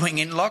many are doing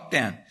in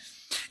lockdown.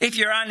 If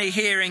you're only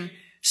hearing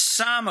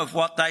some of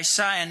what they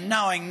say and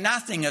knowing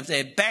nothing of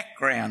their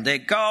background, their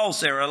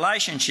goals, their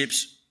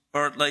relationships,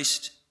 or at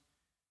least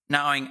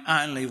knowing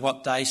only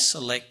what they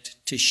select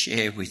to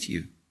share with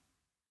you.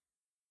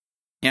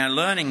 You know,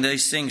 learning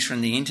these things from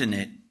the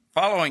internet,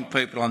 following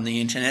people on the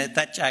internet,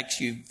 that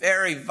makes you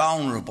very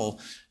vulnerable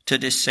to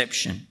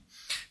deception,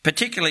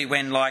 particularly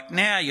when, like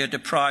now, you're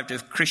deprived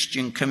of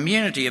Christian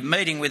community, of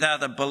meeting with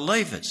other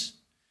believers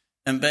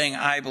and being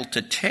able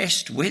to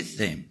test with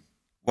them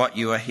what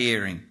you are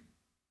hearing.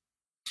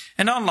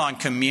 An online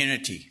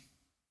community,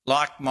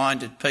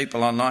 like-minded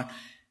people online,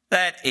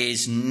 that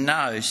is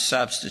no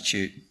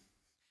substitute.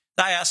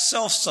 They are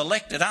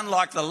self-selected,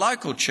 unlike the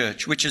local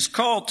church, which is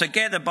called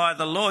together by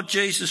the Lord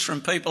Jesus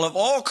from people of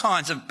all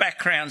kinds of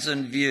backgrounds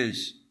and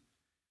views.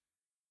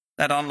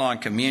 That online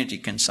community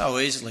can so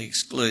easily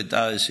exclude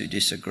those who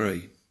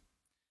disagree.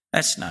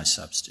 That's no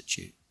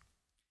substitute.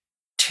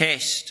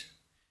 Test,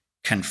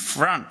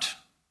 confront,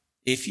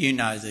 if you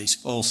know these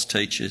false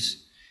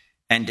teachers,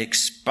 and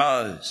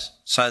expose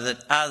so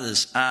that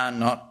others are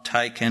not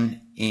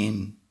taken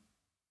in.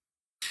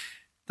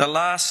 The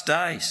last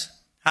days,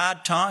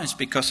 hard times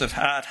because of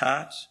hard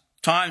hearts,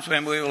 times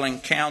when we will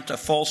encounter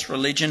false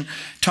religion,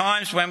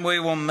 times when we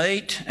will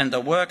meet and the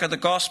work of the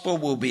gospel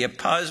will be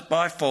opposed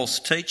by false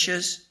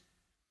teachers,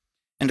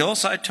 and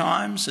also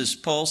times, as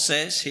Paul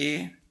says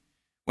here,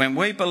 when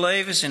we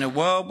believers in a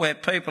world where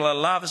people are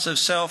lovers of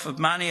self, of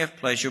money, of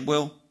pleasure,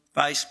 will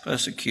face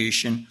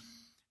persecution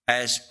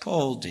as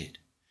Paul did,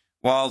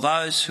 while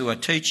those who are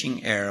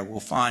teaching error will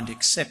find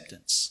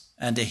acceptance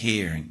and a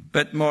hearing.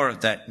 But more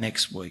of that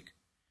next week.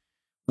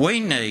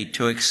 We need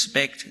to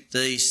expect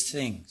these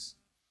things,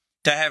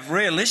 to have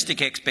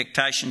realistic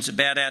expectations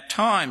about our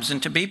times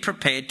and to be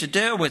prepared to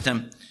deal with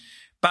them,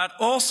 but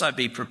also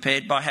be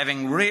prepared by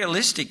having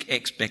realistic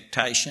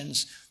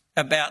expectations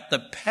about the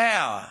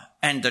power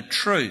and the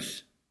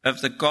truth of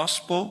the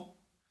gospel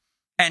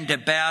and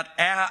about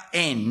our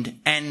end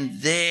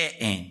and their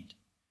end.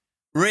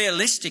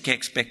 Realistic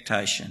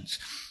expectations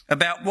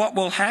about what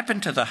will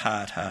happen to the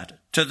hard-hearted,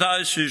 to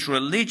those whose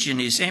religion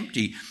is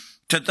empty,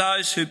 to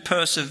those who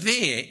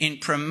persevere in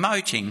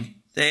promoting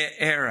their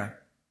error.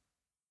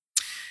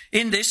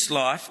 In this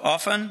life,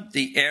 often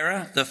the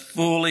error, the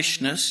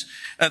foolishness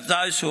of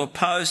those who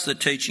oppose the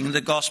teaching of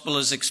the gospel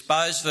is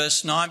exposed.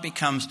 Verse 9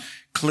 becomes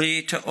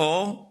clear to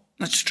all.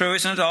 It's true,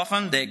 isn't it?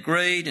 Often their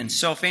greed and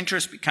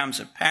self-interest becomes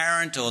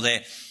apparent, or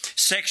their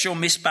sexual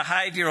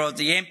misbehaviour, or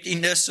the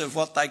emptiness of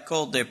what they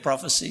called their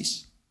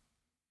prophecies.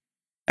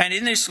 And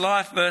in this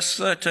life, verse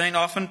 13,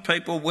 often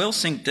people will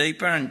sink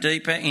deeper and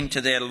deeper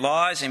into their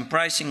lies,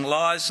 embracing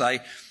lies. They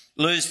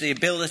lose the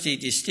ability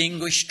to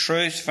distinguish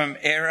truth from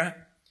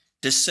error.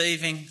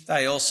 Deceiving,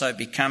 they also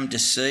become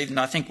deceived. And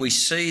I think we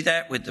see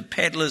that with the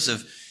peddlers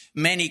of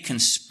many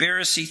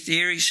conspiracy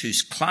theories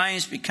whose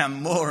claims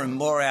become more and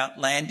more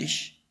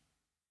outlandish.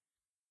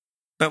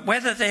 But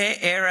whether their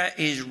error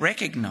is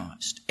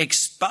recognised,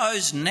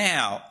 exposed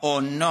now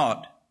or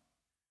not,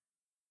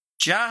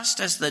 just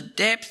as the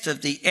depth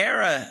of the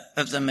error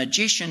of the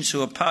magicians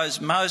who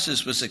opposed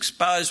Moses was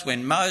exposed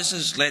when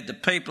Moses led the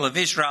people of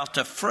Israel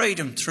to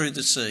freedom through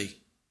the sea,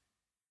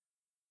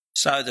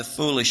 so the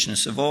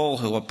foolishness of all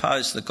who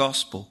oppose the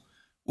gospel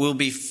will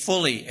be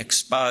fully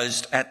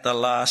exposed at the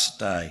last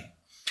day,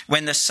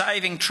 when the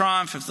saving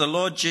triumph of the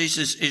Lord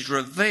Jesus is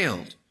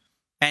revealed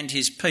and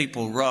his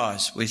people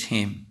rise with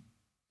him.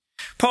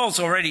 Paul's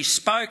already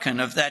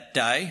spoken of that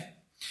day,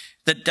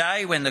 the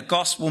day when the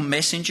gospel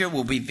messenger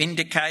will be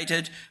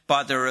vindicated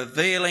by the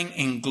revealing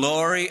in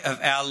glory of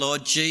our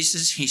Lord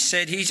Jesus. He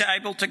said he's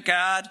able to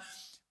guard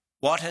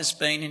what has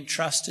been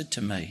entrusted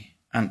to me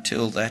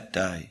until that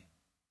day.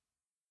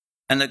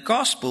 And the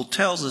gospel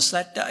tells us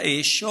that day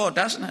is sure,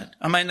 doesn't it?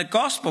 I mean, the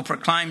gospel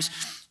proclaims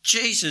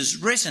Jesus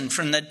risen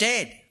from the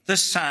dead, the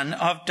Son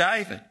of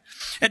David.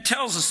 It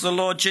tells us the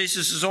Lord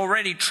Jesus has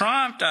already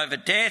triumphed over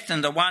death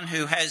and the one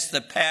who has the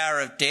power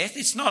of death.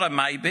 It's not a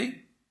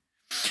maybe.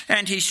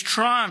 And he's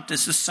triumphed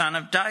as the Son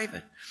of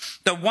David,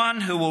 the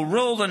one who will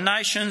rule the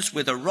nations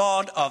with a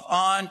rod of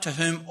iron, to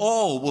whom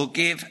all will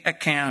give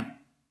account.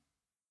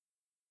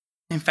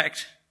 In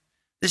fact,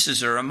 this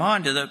is a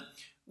reminder that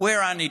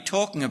we're only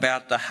talking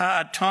about the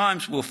hard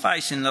times we'll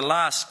face in the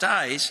last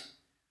days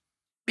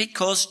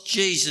because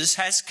Jesus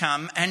has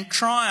come and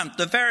triumphed.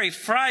 The very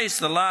phrase,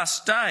 the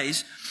last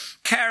days,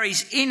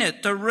 carries in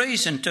it the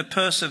reason to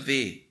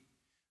persevere,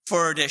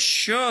 for it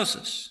assures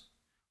us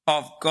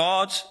of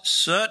God's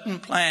certain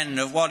plan and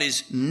of what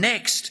is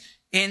next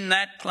in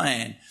that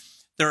plan.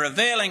 The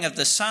revealing of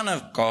the Son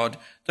of God,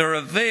 the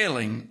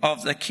revealing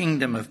of the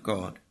kingdom of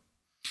God.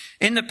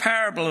 In the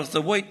parable of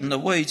the wheat and the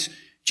weeds,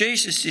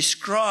 Jesus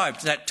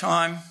described that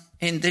time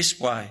in this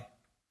way.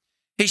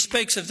 He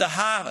speaks of the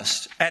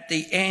harvest at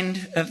the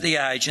end of the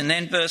age. And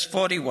then verse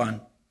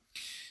 41,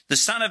 the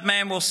Son of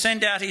Man will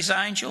send out his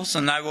angels,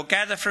 and they will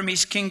gather from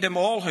his kingdom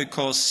all who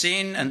cause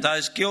sin and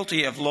those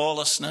guilty of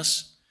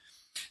lawlessness.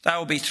 They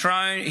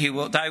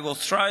will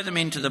throw them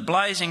into the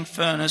blazing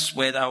furnace,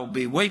 where they will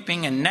be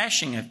weeping and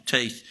gnashing of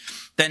teeth.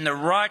 Then the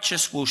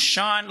righteous will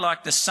shine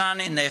like the sun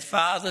in their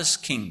Father's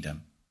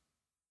kingdom.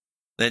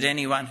 Let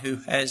anyone who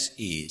has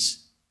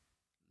ears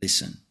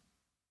listen.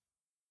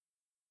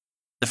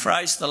 The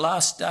phrase "the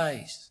last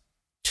days"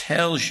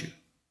 tells you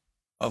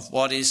of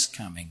what is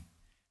coming,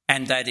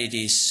 and that it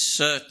is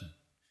certain,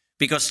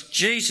 because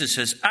Jesus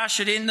has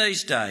ushered in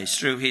these days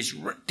through his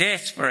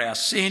death for our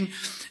sin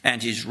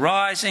and his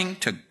rising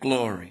to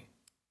glory.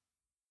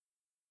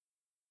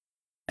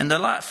 And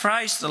the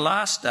phrase "the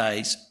last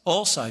days"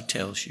 also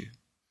tells you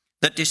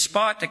that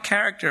despite the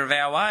character of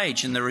our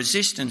age and the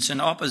resistance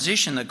and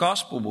opposition the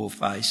gospel will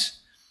face,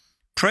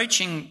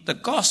 preaching the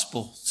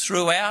gospel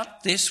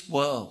throughout this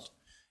world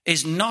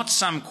is not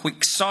some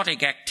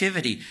quixotic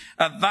activity,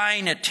 a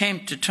vain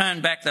attempt to turn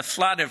back the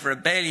flood of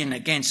rebellion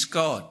against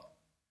God.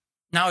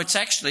 No, it's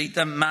actually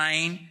the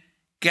main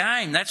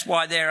game. That's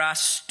why there are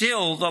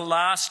still the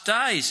last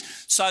days,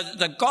 so that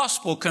the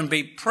gospel can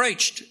be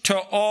preached to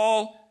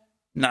all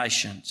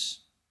nations,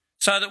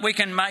 so that we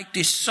can make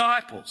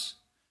disciples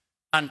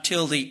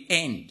until the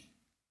end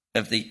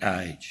of the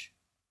age.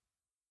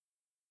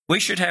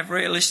 We should have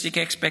realistic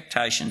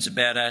expectations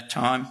about our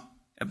time,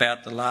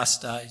 about the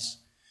last days,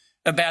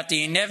 about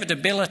the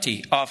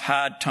inevitability of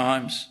hard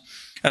times,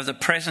 of the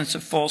presence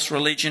of false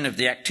religion, of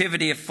the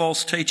activity of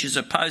false teachers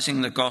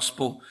opposing the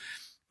gospel.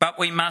 But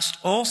we must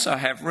also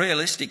have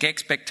realistic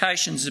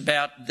expectations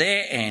about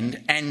their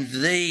end and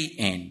the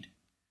end.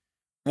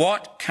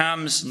 What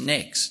comes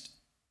next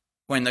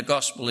when the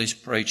gospel is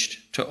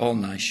preached to all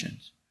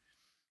nations?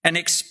 And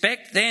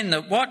expect then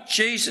that what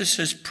Jesus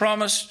has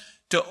promised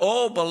to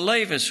all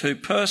believers who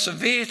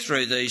persevere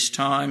through these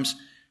times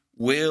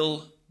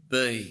will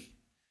be.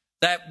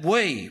 That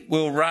we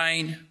will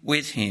reign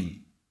with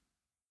him.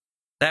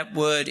 That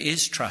word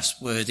is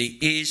trustworthy,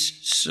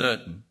 is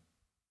certain.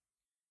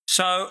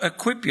 So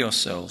equip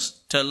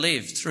yourselves to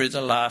live through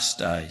the last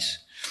days,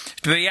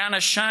 to be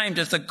unashamed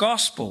of the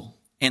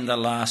gospel in the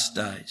last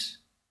days,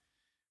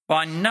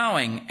 by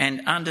knowing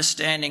and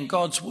understanding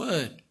God's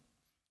word,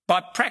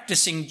 by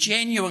practicing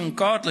genuine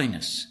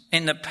godliness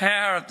in the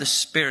power of the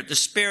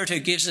Spirit who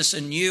gives us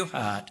a new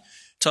heart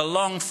to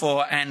long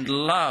for and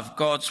love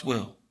God's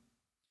will.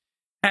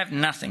 Have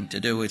nothing to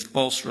do with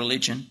false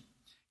religion.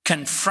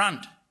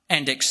 Confront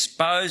and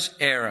expose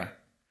error,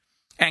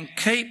 and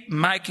keep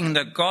making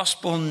the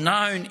gospel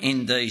known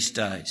in these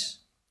days,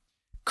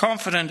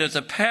 confident of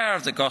the power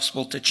of the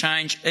gospel to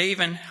change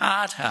even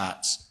hard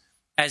hearts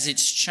as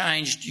it's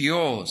changed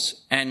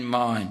yours and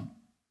mine.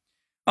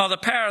 Oh, the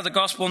power of the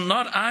gospel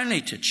not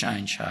only to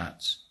change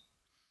hearts,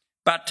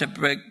 but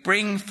to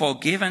bring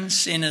forgiven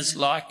sinners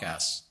like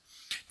us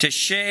to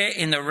share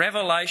in the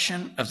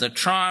revelation of the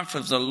triumph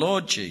of the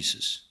Lord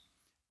Jesus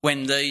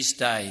when these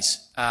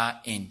days are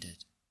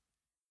ended.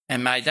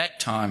 And may that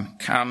time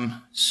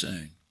come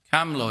soon.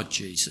 Come, Lord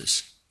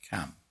Jesus,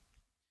 come.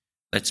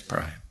 Let's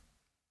pray.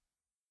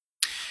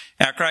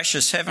 Our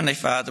gracious Heavenly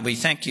Father, we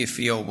thank you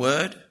for your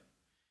word,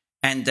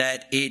 and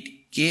that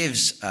it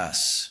gives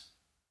us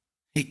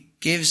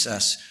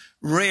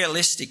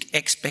realistic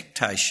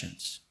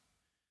expectations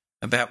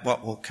about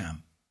what will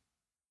come.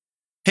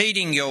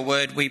 Heeding your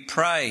word, we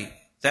pray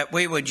that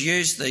we would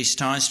use these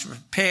times to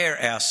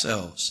prepare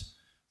ourselves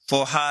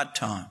for hard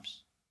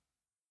times,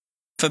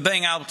 for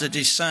being able to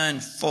discern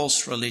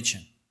false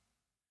religion,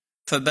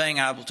 for being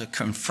able to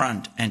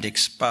confront and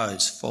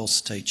expose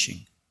false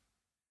teaching.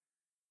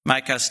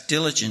 Make us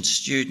diligent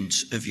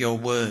students of your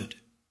word,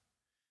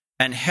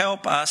 and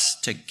help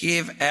us to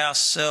give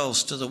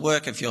ourselves to the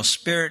work of your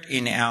Spirit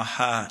in our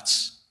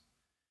hearts,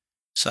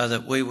 so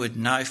that we would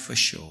know for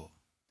sure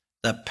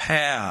the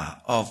power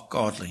of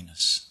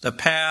godliness, the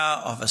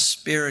power of a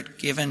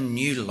Spirit-given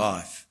new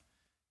life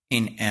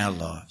in our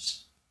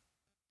lives.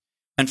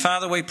 And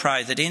Father, we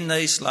pray that in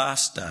these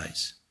last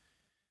days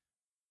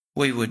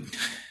we would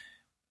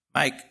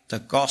make the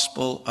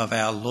gospel of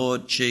our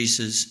Lord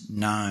Jesus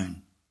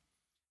known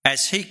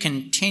as he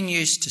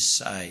continues to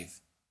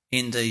save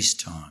in these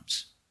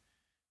times.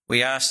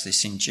 We ask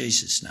this in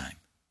Jesus' name.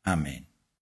 Amen.